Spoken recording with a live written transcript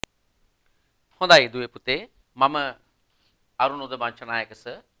හොඳයි දුවේ පුතේ මම අරුණෝද මංචනායක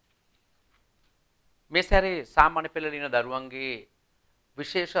සර් මේ සැරේ සාමාන්‍ය පෙළ ලියන දරුවන්ගේ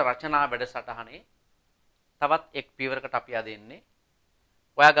විශේෂ රචනා වැඩසටහනේ තවත් එක් පියවරකට අපි ආ දෙන්නේ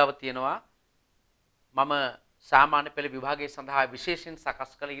ඔයා ගාව තියෙනවා මම සාමාන්‍ය පෙළ විභාගයේ සඳහා විශේෂයෙන්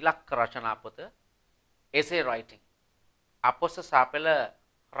සකස් කළ ඉලක්ක රචනා පොත essay writing අපොස සාපෙළ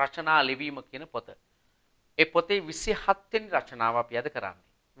රචනා ලිවීම කියන පොත. ඒ පොතේ 27 වෙනි රචනාව අපි අද කරන්නේ.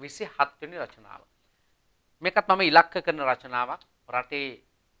 27 වෙනි රචනාව. මේකත් මම ඉලක්ක කරන රචනාවක්. රටේ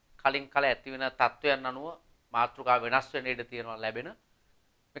කලින් කල ඇති වෙන තත්ත්වයන් අනුව මාතෘකාව වෙනස් වෙන්න ඉඩ තියෙනවා ලැබෙන.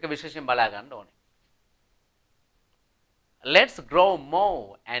 මේක විශේෂයෙන් බලා ගන්න ඕනේ. Let's grow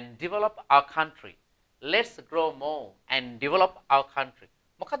more and develop our country. Let's grow more and develop our country.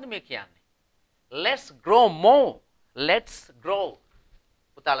 මොකද්ද මේ කියන්නේ? Let's grow more. Let's grow.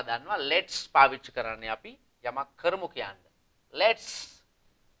 පුතාලා දන්නවා let's පාවිච්චි කරන්නේ අපි යමක් කරමු කියන්නේ.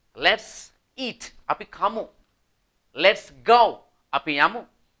 Let's eat. අපි කමු. Let's go. අපි යමු.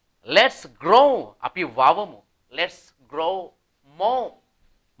 Let's grow. අපි වවමු. Let's grow more.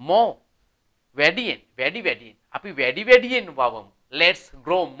 More. වැඩියෙන්. අපි වැඩියෙන් වවමු. Let's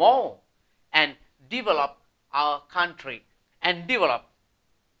grow more and develop our country. And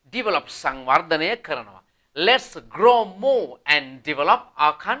develop සංවර්ධනය කරනවා. Let's grow more and develop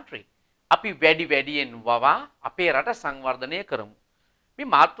our country. අපි වැඩියෙන් වවා අපේ රට සංවර්ධනය කරමු. මේ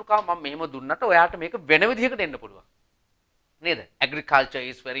මාතෘකාව මම මෙහෙම දුන්නට ඔයාට මේක වෙන විදිහකට එන්න පුළුවන්. නේද? Agriculture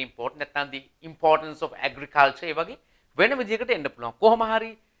is very important. නැත්නම් the importance of agriculture ඒ වගේ වෙන විදිහකට එන්න පුළුවන්. කොහොම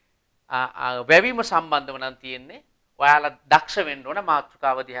හරි වැවීම සම්බන්ධව නම් තියෙන්නේ ඔයාලා දක්ෂ වෙන්න ඕන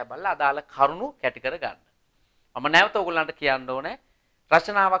මාතෘකාව දිහා බලලා අදාළ කරුණු කැටි කර ගන්න. මම නැවත ඔයගොල්ලන්ට කියන්න ඕනේ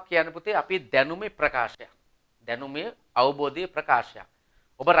රචනාවක් කියන්නේ පුතේ අපි දැනුමේ ප්‍රකාශයක්. දැනුමේ අවබෝධයේ ප්‍රකාශයක්.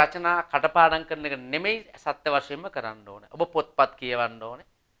 ඔබ රචනා කටපාඩම් කරන එක නෙමෙයි සත්‍ය වශයෙන්ම කරන්න ඕනේ. ඔබ පොත්පත් කියවන්න ඕනේ.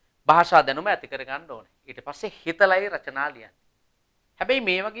 භාෂා දැනුම ඇති කර ගන්න ඕනේ. ඊට පස්සේ හිතලයි රචනා ලියන්නේ. හැබැයි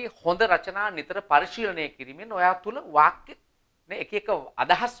මේ වගේ හොඳ රචනා නිතර පරිශීලනය කිරීමෙන් ඔයා තුල වාක්‍ය එක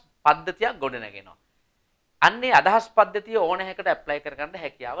අදහස් පද්ධතියක් ගොඩනගෙනවා. අන්නේ අදහස් පද්ධතිය ඕන හැකට ඇප්ලයි කරගන්න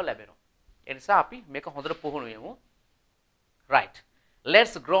හැකියාව ලැබෙනවා. ඒ නිසා අපි මේක හොඳට පුහුණු වෙමු. Right.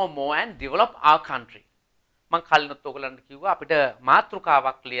 Let's grow more and develop our country. මම කලිනුත් ඔයගලන්ට කිව්වා අපිට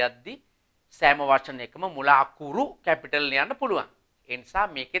මාතෘකාවක් ලියද්දි සෑම වචනයකම මුල අකුරු කැපිටල් ලියන්න පුළුවන්. ඒ නිසා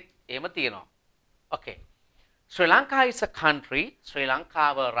මේකෙත් එහෙම තියෙනවා. Okay. Sri Lanka is a country, Sri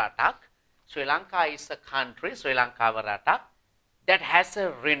Lankaව රටක්. Sri Lanka is a country, Sri Lankaව රටක් that has a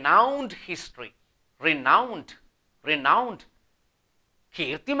renowned history. Renowned.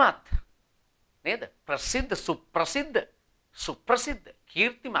 කීර්තිමත්. නේද? ප්‍රසිද්ධ, සුප්‍රසිද්ධ,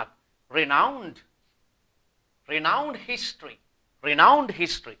 කීර්තිමත්, renowned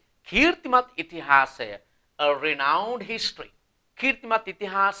history. කීර්තිමත් ඉතිහාසය. A renowned history. කීර්තිමත්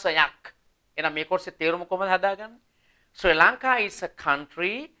ඉතිහාසයක්. එහෙනම් මේ කොටසේ තේරුම කොහොමද හදාගන්නේ? Sri Lanka is a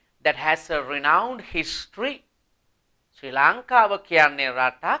country that has a renowned history. ශ්‍රී ලංකාව කියන්නේ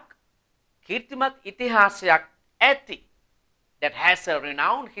රටක් කීර්තිමත් ඉතිහාසයක් ඇති. That has a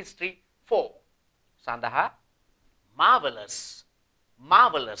renowned history for. සඳහා marvelous.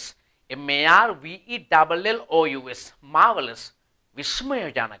 marvelous. marvelous.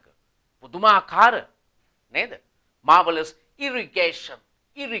 විස්මයජනක. පුදුමාකාර. නේද? marvelous irrigation.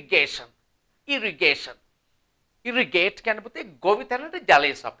 irrigate කියන්නේ පුතේ ගොවිතැනට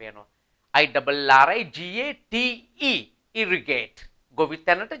ජලය සපයනවා. IRRIGATE irrigate.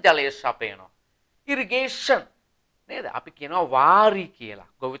 ගොවිතැනට ජලය සපයනවා. irrigation නේද? අපි කියනවා වාරි කියලා.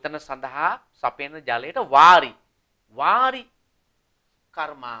 ගොවිතැන සඳහා සපයන ජලයට වාරි.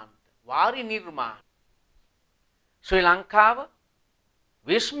 කර්මාන්ත. වාරි නිර්මාණ. ශ්‍රී ලංකාව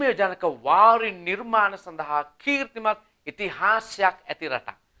විස්මයජනක වාරි නිර්මාණ සඳහා කීර්තිමත් ඉතිහාසයක් ඇති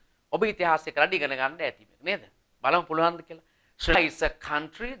රටක්. ඔබ ඉතිහාසය කරලා ඉගෙන ගන්න ඇති නේද? බලමු පුළුවන්ද කියලා. Sri Lanka is a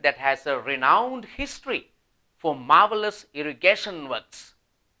country that has a renowned history for marvelous irrigation works.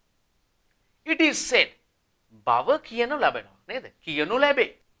 It is said, බව කියනු ලැබෙනවා නේද? කියනු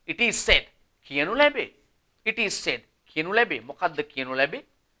ලැබේ. It is said, කියනු ලැබේ. It is said, කියනු ලැබේ. මොකද්ද කියනු ලැබේ?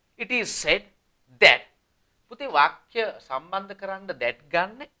 It is said that. පුතේ වාක්‍ය සම්බන්ධ කරන්න that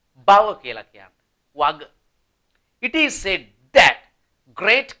ගන්න බව කියලා කියන්නේ. වග. It is said that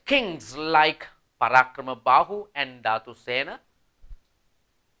great kings like Parakrama Bahu and Dhatu Sena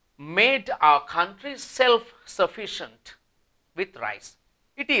made our country self-sufficient with rice.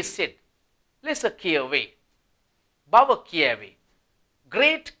 It is said, let's කියවේ. බව කියවේ.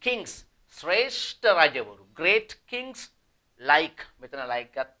 Great kings, ශ්‍රේෂ්ඨ රජවරු. Great kings like, මෙතන like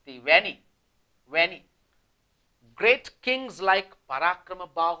ගත්ති වැනි. Great kings like Parakrama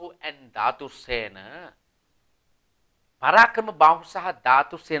Bahu and Dhatu Sena පරාක්‍රම බාහු සහ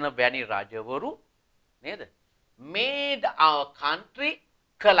ධාතුසේන වැනි රජවරු නේද? made our country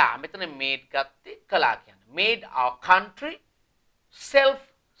කලා. මෙතන made ගත්තේ කලා කියන්නේ. made our country self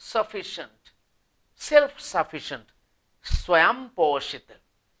sufficient. self sufficient. ස්වයං පෝෂිත.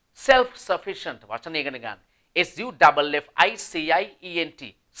 self sufficient වචන ඉගෙන ගන්න. SUFFICIENT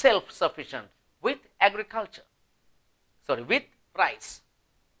self sufficient with agriculture. Sorry, with rice.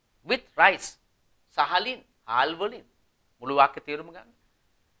 with rice. සහලින් හාල් වලින් මුළු වාක්‍ය තේරුම ගන්න.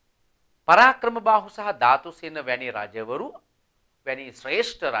 පරාක්‍රම බාහු සහ ධාතුසේන වැනි රජවරු වැනි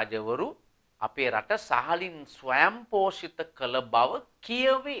ශ්‍රේෂ්ඨ රජවරු අපේ රට සහලින් ස්වයං පෝෂිත කළ බව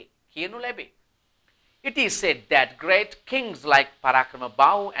කියවේ කියනු ලැබේ. It is said that great kings like Parakrama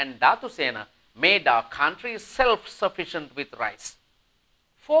Bahu and Dhatusena made our country self-sufficient with rice.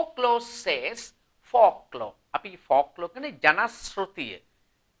 Folklore says, folklore. Api folklore කියන්නේ ජනශ්‍රුතිය.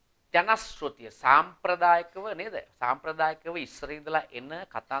 ජනශ්‍රුතිය සාම්ප්‍රදායිකව නේද? සාම්ප්‍රදායිකව ඉස්සර ඉඳලා එන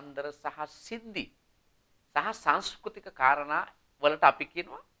කතන්දර සහ සිද්ධි සහ සංස්කෘතික කාරණා වලට අපි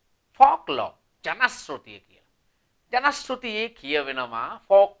කියනවා folklore. ජනශ්‍රුතිය කියලා. ජනශ්‍රුතියේ කියවෙනවා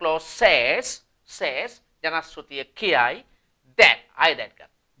folklore says ජනශ්‍රුතිය කියයි that that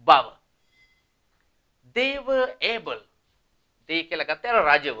බව. They were able. they කියලා ගත්තේ අර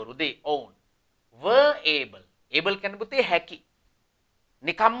රජවරු they own. were able. able කියන්නේ පුතේ හැකි.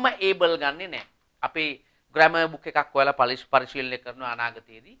 නිකම්ම able ගන්නෙ නැහැ. අපි grammar book එකක් හොයලා පරිශීලනය කරන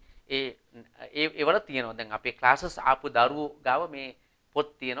අනාගතයේදී ඒවල තියෙනවා. දැන් අපේ classes ආපු දරුවෝ ගාව මේ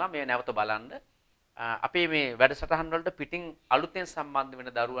පොත් තියෙනවා. මේ නැවත බලන්න. අපේ මේ වැඩසටහන් වලට පිටින් අලුතෙන් සම්බන්ධ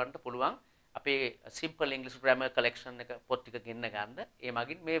වෙන දරුවන්ට පුළුවන් අපේ simple English grammar collection එක පොත් ටික ගෙන්න ගන්න. ඒ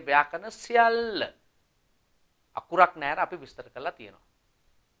මගින් මේ ව්‍යාකරණ සියල්ල අකුරක් නැර අපි විස්තර කරලා තියෙනවා.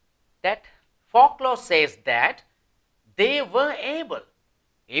 That folklore says that they were able.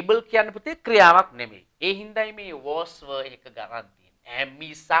 able කියන්නේ පුතේ ක්‍රියාවක් නෙමෙයි. ඒ හින්දායි මේ was were එක ගන්න තියෙන්නේ. am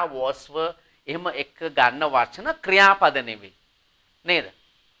is was were එහෙම එක ගන්න වචන ක්‍රියාපද නෙමෙයි. නේද?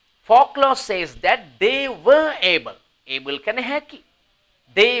 Folklore says that they were able. able කියන්නේ හැකි.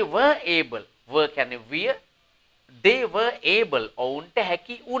 They were able. were කියන්නේ විය. They were able. ඔවුන්ට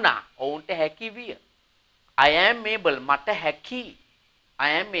හැකි වුණා. ඔවුන්ට හැකි විය. I am able. මට හැකි. I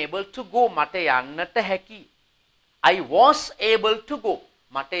am able to go. මට යන්නට හැකි. I was able to go.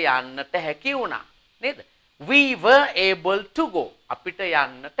 මට යන්නට හැකි වුණා. නේද? We were able to go. අපිට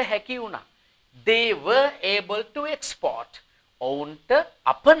යන්නට හැකි වුණා. They were able to export. ඔවුන්ට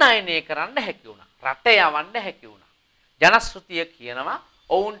අපනයනය කරන්න හැකි වුණා. රට යවන්න හැකි වුණා. ජනශ්‍රුතිය කියනවා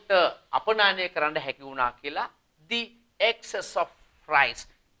ඔවුන්ට අපනයනය කරන්න හැකි වුණා කියලා the excess of rice.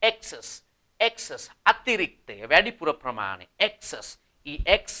 excess අතිරික්තය වැඩිපුර ප්‍රමාණය excess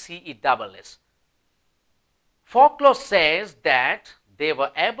EXCESS. Folklore says that they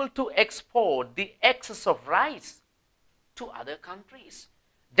were able to export the excess of rice to other countries.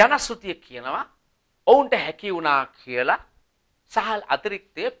 ජනශ්‍රුතිය කියනවා ඔවුන්ට හැකි වුණා කියලා සහල්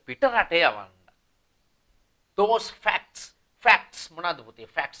අතිරික්තය පිට රට යවන්න. Those facts මොනවාද පුතේ?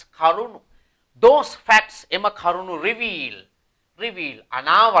 facts කරුණු. Those facts එම කරුණු reveal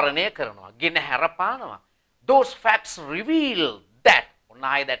අනාවරණය කරනවා. ගෙන හැරපානවා. Those facts reveal that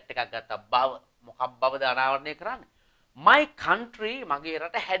ඔන්නයි that එකක් ගත්ත බව මොකක් බවද අනාවරණය කරන්නේ? My country මගේ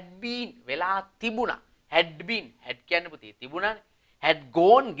රට had been වෙලා තිබුණා. had කියන්නේ පුතේ තිබුණානේ. had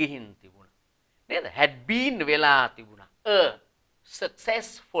gone ගිහින් තිබුණා. නේද? had been වෙලා තිබුණා.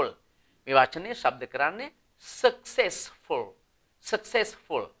 successful මේ වචනේ ශබ්ද කරන්නේ successful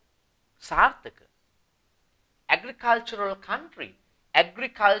සාර්ථක. agricultural country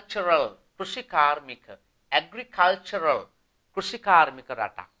agricultural කෘෂිකාර්මික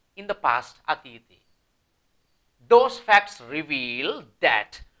රටක් in the past අතීතේ. Those facts reveal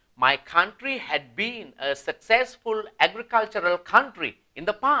that my country had been a successful agricultural country in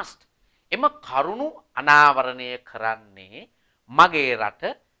the past. එම කරුණු අනාවරණය කරන්නේ මගේ රට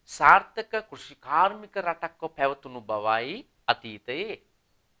සාර්ථක කෘෂිකාර්මික රටක්ව පැවතුණු බවයි අතීතයේ.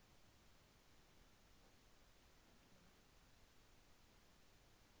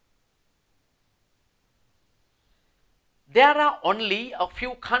 There are only a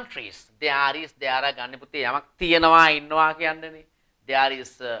few countries. There ගන්න පුතේ යමක් තියනවා ඉන්නවා කියන්නේ. There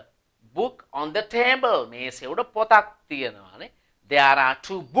is a book on the table. මේසෙ උඩ පොතක් තියෙනවානේ. There are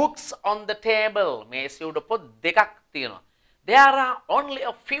two books on the table. මේසෙ උඩ පොත් දෙකක් තියෙනවා. There are only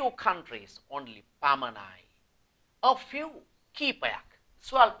a few countries. Only පමණයි. A few කීපයක්.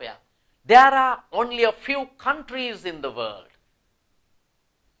 ස්වල්පයක්. There are only a few countries in the world.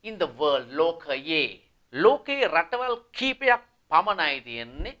 In the world ලෝකයේ ලෝකේ රටවල් කීපයක් පමණයි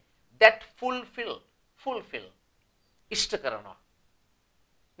තියෙන්නේ that fulfill ඉෂ්ට කරනවා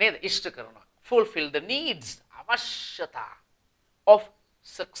නේද? ඉෂ්ට කරනවා fulfill the needs අවශ්‍යතා of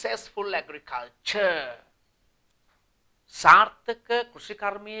successful agriculture. සාර්ථක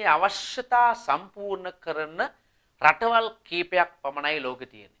කෘෂිකර්මයේ අවශ්‍යතා සම්පූර්ණ කරන රටවල් කීපයක් පමණයි ලෝකේ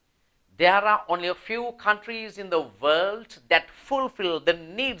තියෙන්නේ. There are only a few countries in the world that fulfill the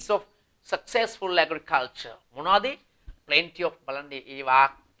needs of successful agriculture. මොනවාද? Plenty of බලන්න ඒ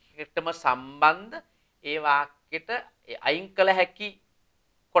වාක්‍යයටම සම්බන්ධ ඒ වාක්‍යෙට අයින් කළ හැකි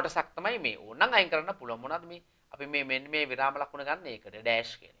කොටසක් තමයි මේ. ඕනනම් අයින් කරන්න පුළුවන්. මොනවද මේ? අපි මේ විරාම ලකුණ ගන්න ඒකට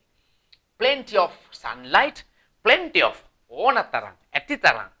dash කියන්නේ. Plenty of sunlight, plenty of ඕනතරම්,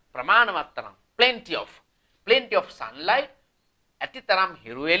 ඇතිතරම්, ප්‍රමාණවත් තරම්, plenty of sunlight, ඇතිතරම්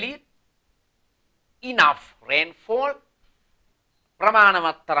හිරු එළිය, enough rainfall,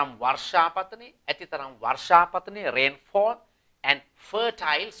 ප්‍රමාණවත් තරම් වර්ෂාපතනය, ඇතිතරම් වර්ෂාපතනය, rainfall, and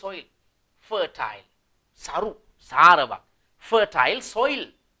fertile soil. Fertile සරු සාරවත්, fertile soil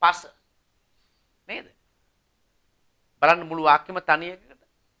පස නේද? බලන්න මුළු වාක්‍යෙම තනියකට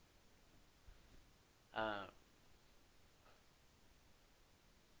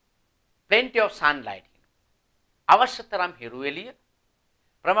plenty of sunlight අවශ්‍ය තරම් හිරු එළිය,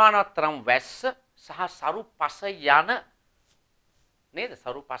 ප්‍රමාණවත් තරම් වැස්ස සහ සරු පස යන නේද?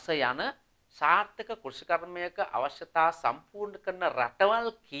 සරු පස යන සාර්ථක කෘෂිකර්මයක අවශ්‍යතා සම්පූර්ණ කරන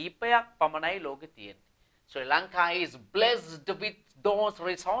රටවල් කීපයක් පමණයි ලෝකෙ තියෙන්නේ. Sri Lanka is blessed with those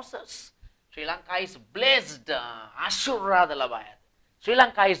resources. Sri Lanka is blessed. ආශිර්වාද ලබා ඇත. Sri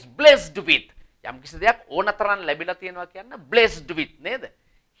Lanka is blessed with යම් කිසි දෙයක් ඕනතරම් ලැබිලා තියෙනවා කියන්න blessed with නේද?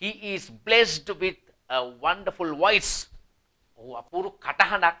 He is blessed with a wonderful voice. ඔහු අපූර්ව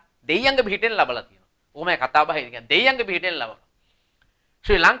කටහඬක් දෙයියන්ගේ පිටින් ලබලා තියෙනවා. කොහොමයි කතා බහේ කියන්නේ දෙයියන්ගේ පිටින් ලබනවා.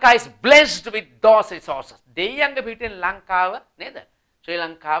 Sri Lanka is blessed with those resources. දෙයියන්ගේ පිටින් ලංකාව නේද? ශ්‍රී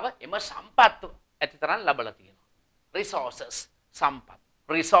ලංකාව එම සම්පත් ඇතිතරම් ලබලා තියෙනවා. Resources සම්පත්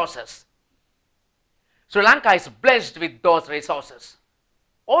resources. Sri Lanka is blessed with those resources.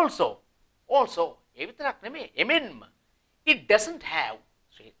 Also ඒ විතරක් නෙමෙයි එමෙන්ම it doesn't have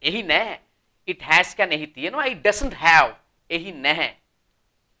එහි නැහැ. It has can එහි තියෙනවා. It doesn't have එහි නැහැ.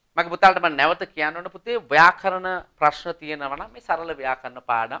 මගේ පුතාලට මම නැවත කියන්න ඕන පුතේ ව්‍යාකරණ ප්‍රශ්න තියෙනවා නම් මේ සරල ව්‍යාකරණ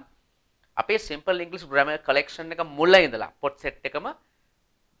පාඩම් අපේ simple english grammar collection එක මුල ඉඳලා පොත් සෙට් එකම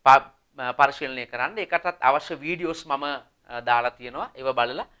පරිශීලනය කරන්න. ඒකටත් අවශ්‍ය වීඩියෝස් මම දාලා තියෙනවා. ඒව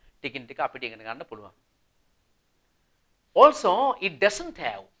බලලා ටිකින් ටික අපිට ඉගෙන ගන්න පුළුවන්. Also it doesn't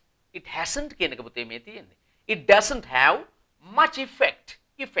have it hasn't කියන එක පුතේ මේ තියෙන්නේ. It doesn't have much effect.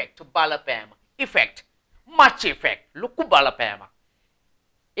 Effect බලපෑම. Effect much effect ලොකු බලපෑමක්.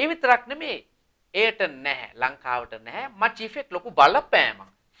 ඒ විතරක් නෙමෙයි ඒට නැහැ ලංකාවට නැහැ much effect ලොකු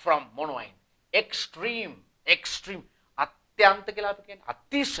බලපෑමක් from මොනවයින් extreme අත්‍යන්ත කියලා අපි කියන්නේ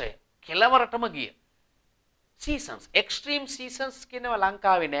අතිශය කෙලවරටම ගිය seasons extreme seasons කියනවා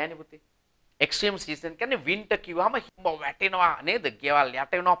ලංකාවේ නැහැනේ පුතේ. extreme season කියන්නේ winter කිව්වම හිම වැටෙනවා නේද? ගෙවල්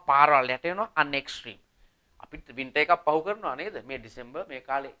යට වෙනවා පාරවල් යට වෙනවා අන්න extreme. අපිට winter එකක් පහු කරනවා නේද? මේ දෙසැම්බර් මේ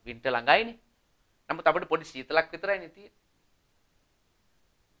කාලේ winter ළඟයිනේ. නමුත් අපිට පොඩි සීතලක් විතරයිනේ තියෙන්නේ.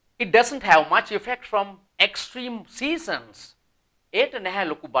 It doesn't have much effect from extreme seasons. ඒට නැහැ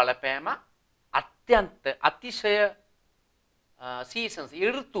ලොකු බලපෑම අත්‍යන්ත අතිශය seasons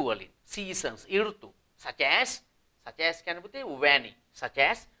ඍතු වලින් seasons ඍතු such as කියන්නේ පුතේ වැනි such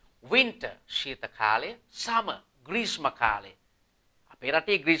as winter ශීත කාලය summer ග්‍රීෂ්ම කාලය. අපේ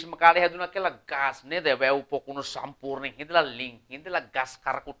රටේ ග්‍රීෂ්ම කාලය හැදුණා කියලා ගස් නේද? වැව් පොකුණු සම්පූර්ණයෙන් හිඳලා ලින් හිඳලා ගස්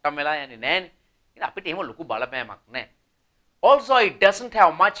කරකුට්ටම් වෙලා යන්නේ නැහනේ. ඉතින් අපිට එහෙම ලොකු බලපෑමක් නැහැ. Also, it doesn't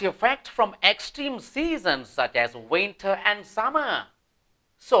have much effect from extreme seasons such as winter and summer.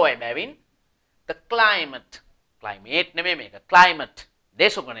 So, එබැවින් the climate නෙමෙයි මේක climate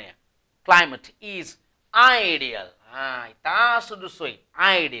දේශගුණය climate is ideal. ඉතා සුදුසුයි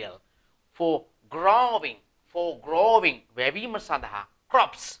ideal for growing වැවීම සඳහා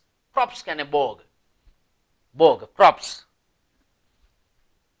crops කියන්නේ බෝග crops.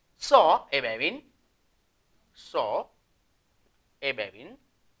 So, එබැවින්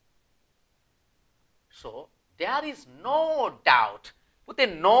so there is no doubt පුතේ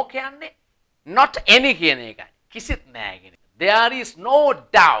no කියන්නේ not any කියන එකයි කිසිත් නැහැ කියන එක. There is no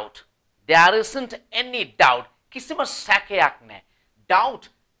doubt there isn't any doubt කිසිම සැකයක් නැහැ. doubt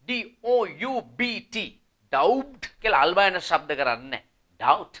doubt doubt කියලා අල්බායන ශබ්ද කරන්නේ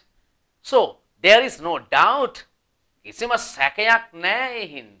doubt. So there is no doubt කිසිම සැකයක් නැහැ ඒ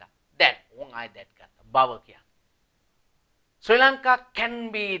හින්දා that උන් ආයි that ගත්තා බව කියන්නේ. Sri Lanka can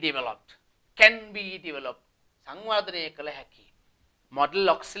be developed සංවර්ධනය කළ හැකි model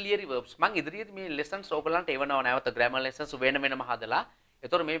auxiliary verbs මම ඉදිරියේදී මේ lessons ඕගලන්ට එවනවා නැවත grammar lessons වෙනම හදලා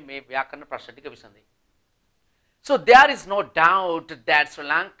ඒතර මේ ව්‍යාකරණ ප්‍රශ්න ටික විසඳෙයි. So there is no doubt that Sri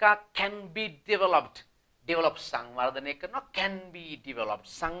Lanka can be developed develop සංවර්ධනය කරනවා, can be developed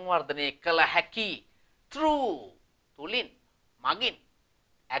සංවර්ධනය කළ හැකි through තුලින් මගින්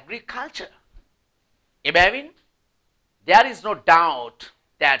agriculture. එබැවින් there is no doubt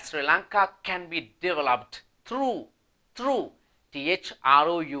that Sri Lanka can be developed through through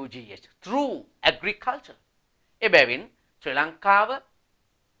agriculture. එබැවින් ශ්‍රී ලංකාව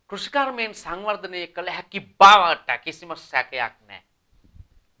කෘෂිකර්මයෙන් සංවර්ධනය කළ හැකි බවට කිසිම සැකයක් නැහැ.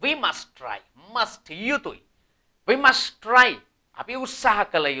 We must try, must යුතුයි. We must try, අපි උත්සාහ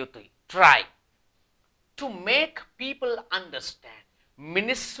කළ යුතුයි. Try to make people understand.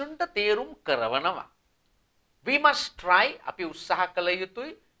 මිනිස්සුන්ට තේරුම් කරවනවා. We must try, අපි උත්සාහ කළ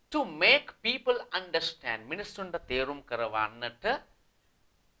යුතුයි to make people understand. මිනිස්සුන්ට තේරුම් කරවන්නට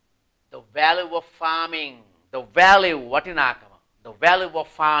the value of farming, the value වටිනාකම, the value of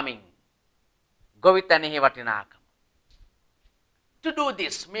farming. ගොවිතැනෙහි වටිනාකම. To do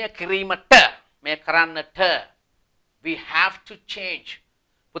this, මේ කිරීමට, මේ කරන්නට, we have to change.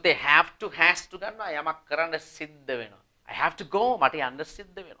 පුතේ have to has to ගන්නවා යමක් කරන්න සිද්ධ වෙනවා. I have to go, මට යන්න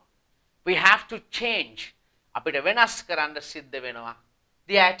සිද්ධ වෙනවා. We have to change. අපිට වෙනස් කරන්න සිද්ධ වෙනවා.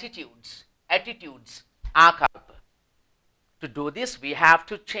 The attitudes, ආකල්ප. To do this, we have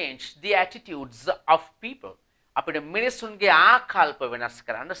to change the attitudes of people. අපිට මිනිසුන්ගේ ආකල්ප වෙනස්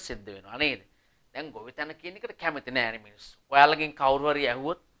කරන්න සිද්ධ වෙනවා නේද? දැන් ගොවිතැන කියන එකට කැමති නෑනේ මිනිස්සු. ඔයාලගෙන් කවුරු හරි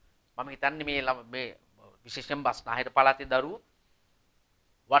ඇහුවොත් මම හිතන්නේ මේ විශේෂයෙන් බස්නාහිර පළාතේ දරුවෝ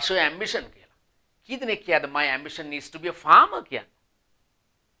what's your ambition කියලා. කී දෙනෙක් කියද my ambition is to be a farmer කියන්නේ.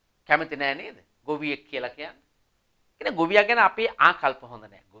 කැමති නෑ නේද? ගොවියෙක් කියලා කියන්නේ. කියන්නේ ගොවියා ගැන අපේ ආකල්ප හොඳ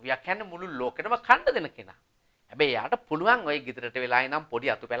නෑ. ගොවියා කියන්නේ මුළු ලෝකෙටම කන්න දෙන කෙනා. හැබැයි යාට පුළුවන් ඔය ගෙදරට වෙලා ඉඳන් පොඩි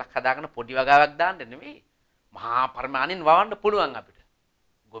අතුපැලක් හදාගෙන පොඩි වගාවක් දාන්න නෙමෙයි. මහා පරිමාණෙන් වවන්න පුළුවන් අපිට.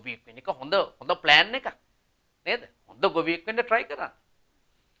 ගොවියෙක් වෙන එක හොඳ ප්ලෑන් එකක්. නේද? හොඳ ගොවියෙක් වෙන්න try කරන්න.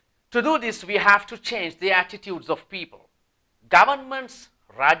 To do this, we have to change the attitudes of people. Governments,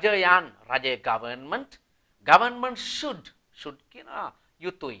 රජය government should කියනවා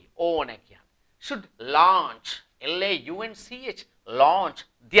යුතුයි ඕනේ කියන්නේ. Should launch, LAUNCH, launch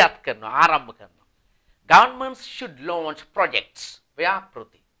දියත් කරනවා ආරම්භ කරනවා. Governments should launch projects,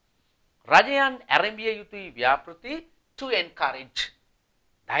 ව්‍යාපෘති. රජයන් ආරම්භිය යුතුයි ව්‍යාපෘති to encourage,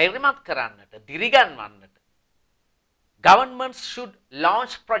 ධෛර්යමත් කරන්නට, දිරිගන්වන්නට. Governments should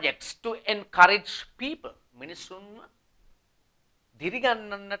launch projects to encourage people. මිනිසුන්ව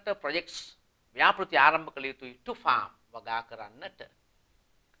දිරිගන්නන්නට projects, ව්‍යාපෘති ආරම්භ කළ යුතුයි to farm, වගා කරන්නට.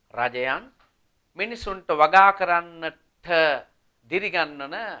 රජයන් මිනිසුන්ට වගා කරන්නට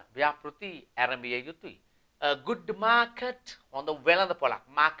දිරිගන්නන ව්‍යාපෘති ආරම්භිය යුතුයි. A good market, හොඳ වෙළඳපොළක්,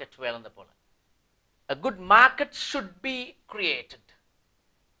 market වෙළඳපොළ. A good market should be created.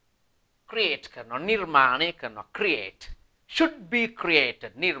 Create කරනවා, නිර්මාණය කරනවා, create. Should be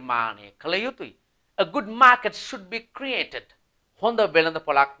created, නිර්මාණය කළ යුතුයි. A good market should be created. හොඳ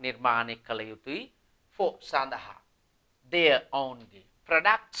වෙළඳපොළක් නිර්මාණය කළ යුතුයි for සඳහා. Their own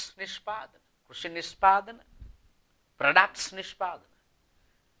products නිෂ්පාදන, කෘෂි නිෂ්පාදන, products නිෂ්පාදන.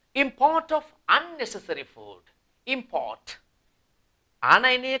 Import of unnecessary food. Import.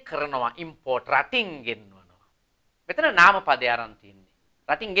 ආනයනය කරනවා, import රටින් ගෙන්වනවා. මෙතන නාම පදය අරන් තින්නේ.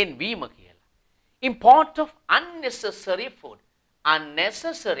 රටින් ගෙන්වීම කියලා. Import of unnecessary food.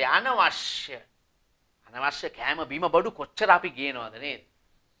 Unnecessary, අනවශ්‍ය කෑම බීම බඩු කොච්චර අපි ගේනවද නේද?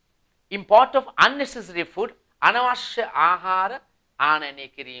 Import of unnecessary food, අනවශ්‍ය ආහාර ආනයනය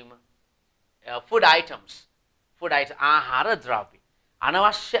කිරීම. Food items, ආහාර ද්‍රව්‍ය.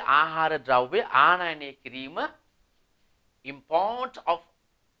 අනවශ්‍ය ආහාර ද්‍රව්‍ය ආනයනය කිරීම. Import of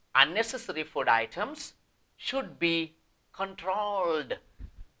unnecessary food items should be controlled.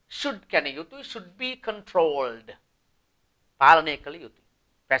 Should කියන්නේ යුතුයි, should be controlled. පාලනය කළ යුතුයි.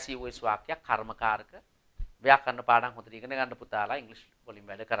 passive voice වාක්‍යයක්, කර්මකාරක. ව්‍යාකරණ පාඩම් හොඳට ඉගෙන ගන්න පුතාලා ඉංග්‍රීසි වලින්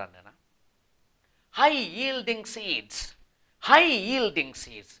වැඩ කරන්න නම්. High yielding seeds. High yielding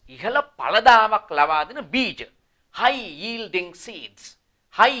seeds. ඉහළ ඵලදාවක් ලබා දෙන බීජ. High yielding seeds.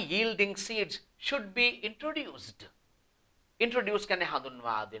 High yielding seeds should be introduced. Introduce කියන්නේ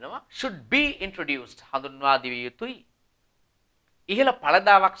හඳුන්වා දෙනවා. Should be introduced, හඳුන්වා දිය යුතුයි. ඉහළ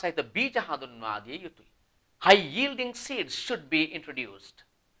ඵලදාවක් සහිත බීජ හඳුන්වා දිය යුතුයි. High yielding seeds should be introduced.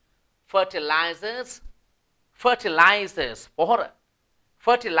 පොහොර.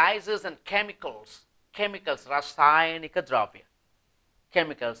 Fertilizers and chemicals, රසායනික ද්‍රව්‍ය.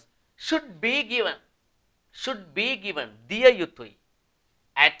 Chemicals should be given, දිය යුතුයි.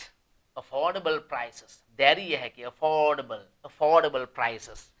 At affordable prices. දැරිය හැකි affordable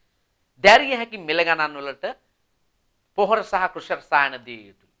prices. දැරිය හැකි මිල ගණන් වලට පොහොර සහ කෘෂි රසායන දිය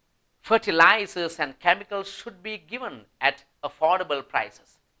යුතුයි. Fertilizers and chemicals should be given at affordable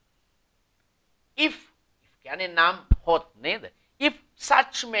prices. If කියන්නේ නම් හොත් නේද? if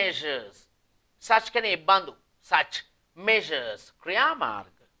such measures such කියන්නේ බඳු such measures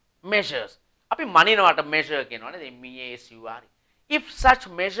ක්‍රියාමාර්ග measures අපි මනිනවට measure කියනවා නේද? MEASURE. if such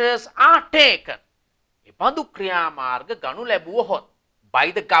measures are taken ඒ බඳු ක්‍රියාමාර්ග ගනු ලැබුවහොත් by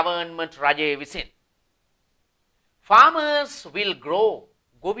the government රජය විසින් farmers will grow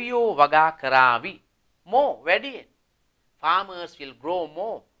ගොවියෝ වගා කරાવી more වැඩියෙන් farmers will grow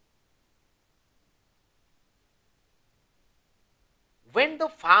more when the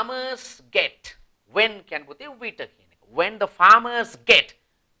farmers get when can පුතේ විට කියන එක when the farmers get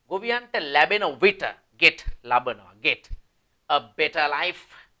ගොවියන්ට ලැබෙන විට get ලබනවා get a better life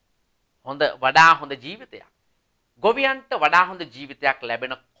හොඳ වඩා හොඳ ජීවිතයක් ගොවියන්ට වඩා හොඳ ජීවිතයක්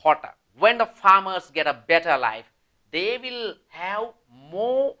ලැබෙනකොට when the farmers get a better life they will have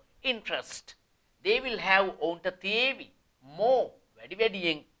more interest they will have ඔවුන්ට තියේවි more වැඩි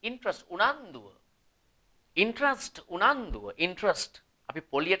වැඩියෙන් interest උනන්දුව interest උනන්දුව interest අපි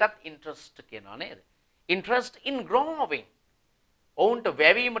පොලියටත් interest කියනවා නේද interest in growing ඔවුන්ට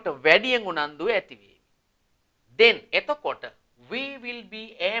වැවීමට වැඩියෙන් උනන්දුව ඇති වේවි then එතකොට we will be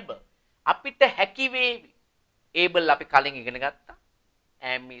able අපිට හැකි වේවි able අපි කලින් ඉගෙන ගත්තා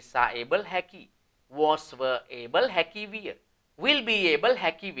am is are able හැකි was were able හැකි විය will be able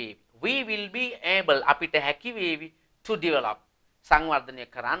හැකි වේවි we will be able අපිට හැකි වේවි to develop සංවර්ධනය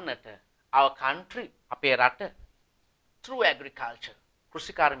කරන්නට our country අපේ රට through agriculture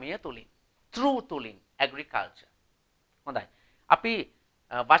කෘෂිකර්මය තුලින් through තුලින් agriculture හොඳයි අපි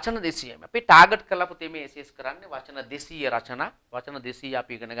වචන 200 අපි ටාගට් කරලා පුතේ මේ SS කරන්නේ වචන 200 රචනා වචන 200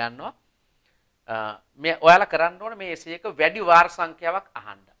 අපි ඉගෙන ගන්නවා මේ ඔයාලා කරන්න ඕනේ මේ essay එක වැඩි වාර සංඛ්‍යාවක්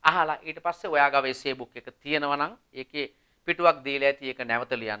අහන්න අහලා ඊට පස්සේ ඔයා ගාව essay book එක තියෙනවා නම් ඒකේ පිටුවක් දීලා ඇති ඒක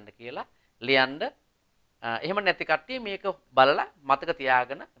නැවත ලියන්න කියලා ලියන්න එහෙම නැති කට්ටිය මේක බලලා මතක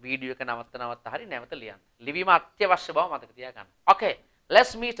තියාගෙන වීඩියෝ එක නවත්ත හරි නැවත ලියන්න. ලිවීම අත්‍යවශ්‍ය බව මතක තියාගන්න. Okay,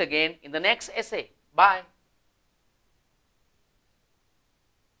 let's meet again in the next essay. Bye.